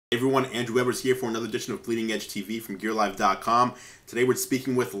Hey everyone, Andrew Weber's here for another edition of Bleeding Edge TV from GearLive.com. Today we're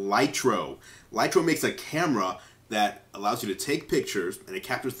speaking with Lytro. Lytro makes a camera that allows you to take pictures and it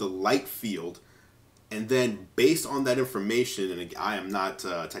captures the light field, and then based on that information, and I am not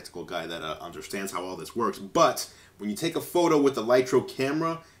a technical guy that understands how all this works, but when you take a photo with the Lytro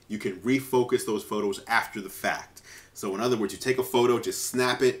camera, you can refocus those photos after the fact. So in other words, you take a photo, just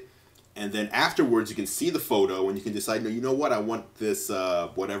snap it, and then afterwards you can see the photo and you can decide, no, you know what, I want this,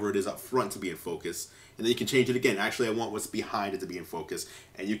 whatever it is up front to be in focus. And then you can change it again. Actually, I want what's behind it to be in focus.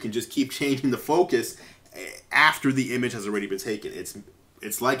 And you can just keep changing the focus after the image has already been taken.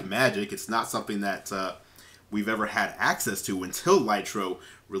 It's like magic. It's not something that we've ever had access to until Lytro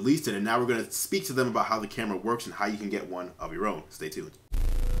released it. And now we're going to speak to them about how the camera works and how you can get one of your own. Stay tuned.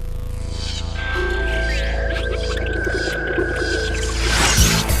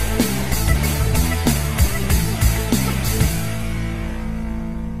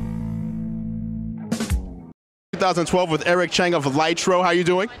 2012 with Eric Cheng of Lytro. How are you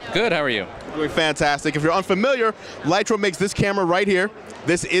doing? Good, how are you? Doing fantastic. If you're unfamiliar, Lytro makes this camera right here.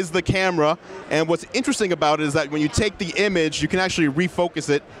 This is the camera, and what's interesting about it is that when you take the image, you can actually refocus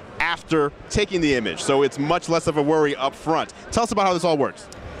it after taking the image, so it's much less of a worry up front. Tell us about how this all works.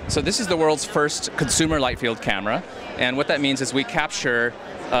 So this is the world's first consumer light field camera, and what that means is we capture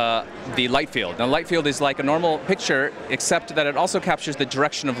the light field. Now, light field is like a normal picture, except that it also captures the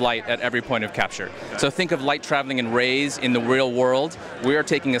direction of light at every point of capture. So think of light traveling in rays in the real world. We are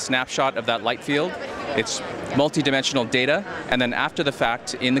taking a snapshot of that light field. It's multi-dimensional data, and then after the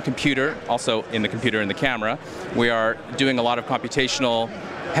fact, in the computer, also in the computer in the camera, we are doing a lot of computational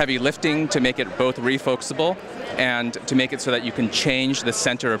heavy lifting to make it both refocusable and to make it so that you can change the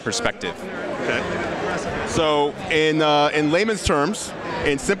center of perspective. Okay. So in layman's terms,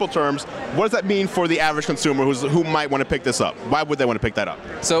 in simple terms, what does that mean for the average consumer who might want to pick this up? Why would they want to pick that up?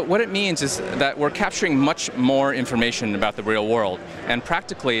 So what it means is that we're capturing much more information about the real world, and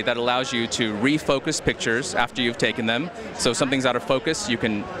practically that allows you to refocus pictures after you've taken them. So if something's out of focus, you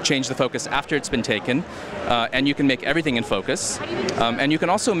can change the focus after it's been taken, and you can make everything in focus. And you can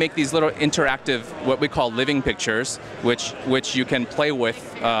also make these little interactive, what we call living pictures, which you can play with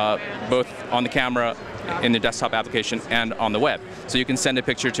both on the camera, in the desktop application, and on the web. So you can send a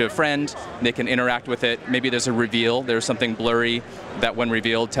picture to a friend, they can interact with it. Maybe there's a reveal, there's something blurry that when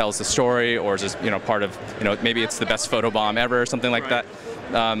revealed tells the story, or is just, part of, maybe it's the best photobomb ever or something like that.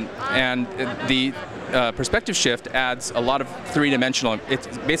 And the perspective shift adds a lot of three-dimensional, it's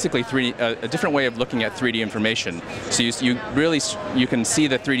basically a different way of looking at 3D information. So you can see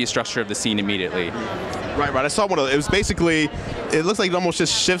the 3D structure of the scene immediately. Right. I saw one of those. It was basically, it looks like it almost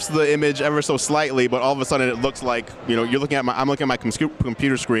just shifts the image ever so slightly, but all of a sudden it looks like, I'm looking at my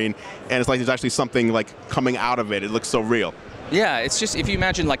computer screen, and it's like there's actually something like coming out of it. It looks so real. Yeah, it's just, if you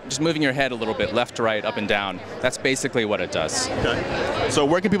imagine like just moving your head a little bit left to right, up and down, that's basically what it does. Okay. So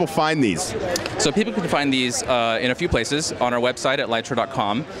where can people find these? So people can find these in a few places. On our website at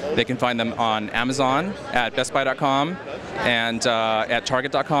lytro.com. They can find them on Amazon, at bestbuy.com, and at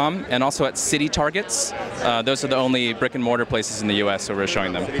target.com, and also at City Targets. Those are the only brick and mortar places in the US where we're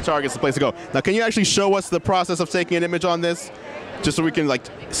showing them. City Target's the place to go. Now, can you actually show us the process of taking an image on this? Just so we can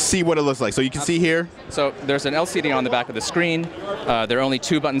see what it looks like. So you can see here. So there's an LCD on the back of the screen. There are only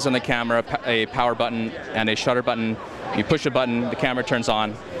two buttons on the camera, a power button and a shutter button. You push a button, the camera turns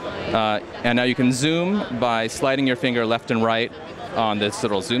on. And now you can zoom by sliding your finger left and right on this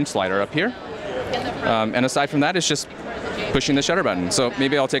little zoom slider up here. And aside from that, it's just pushing the shutter button. So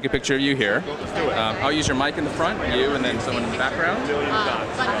maybe I'll take a picture of you here. I'll use your mic in the front, you, and then someone in the background.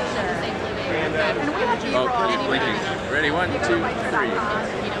 Oh, keep blinking. Ready, 1, 2, 3.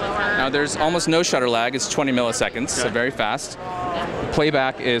 Now there's almost no shutter lag. It's 20 milliseconds, so very fast.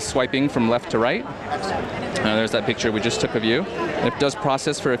 Playback is swiping from left to right. There's that picture we just took of you. It does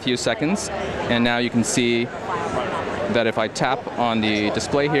process for a few seconds, and now you can see that if I tap on the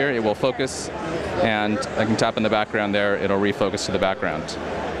display here, it will focus, and I can tap in the background there, it'll refocus to the background.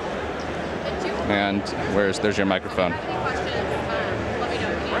 And there's your microphone.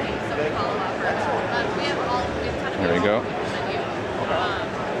 There we go.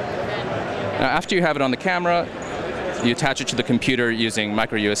 Now, after you have it on the camera, you attach it to the computer using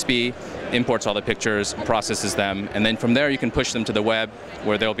micro USB, imports all the pictures, processes them, and then from there you can push them to the web,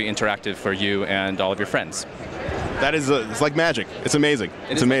 where they'll be interactive for you and all of your friends. That is, it's like magic. It's amazing.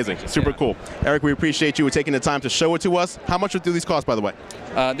 It's amazing. Super cool. Eric, we appreciate you taking the time to show it to us. How much do these cost, by the way?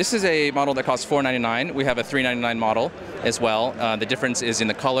 This is a model that costs $499. We have a $399 model as well. The difference is in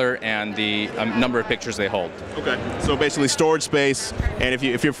the color and the number of pictures they hold. Okay. So basically storage space, and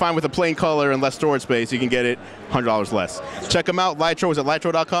if you're fine with a plain color and less storage space, you can get it $100 less. Check them out. Lytro, is it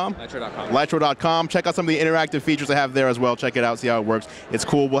Lytro.com? Lytro.com. Lytro.com. Check out some of the interactive features they have there as well. Check it out, see how it works. It's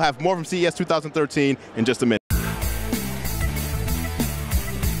cool. We'll have more from CES 2013 in just a minute.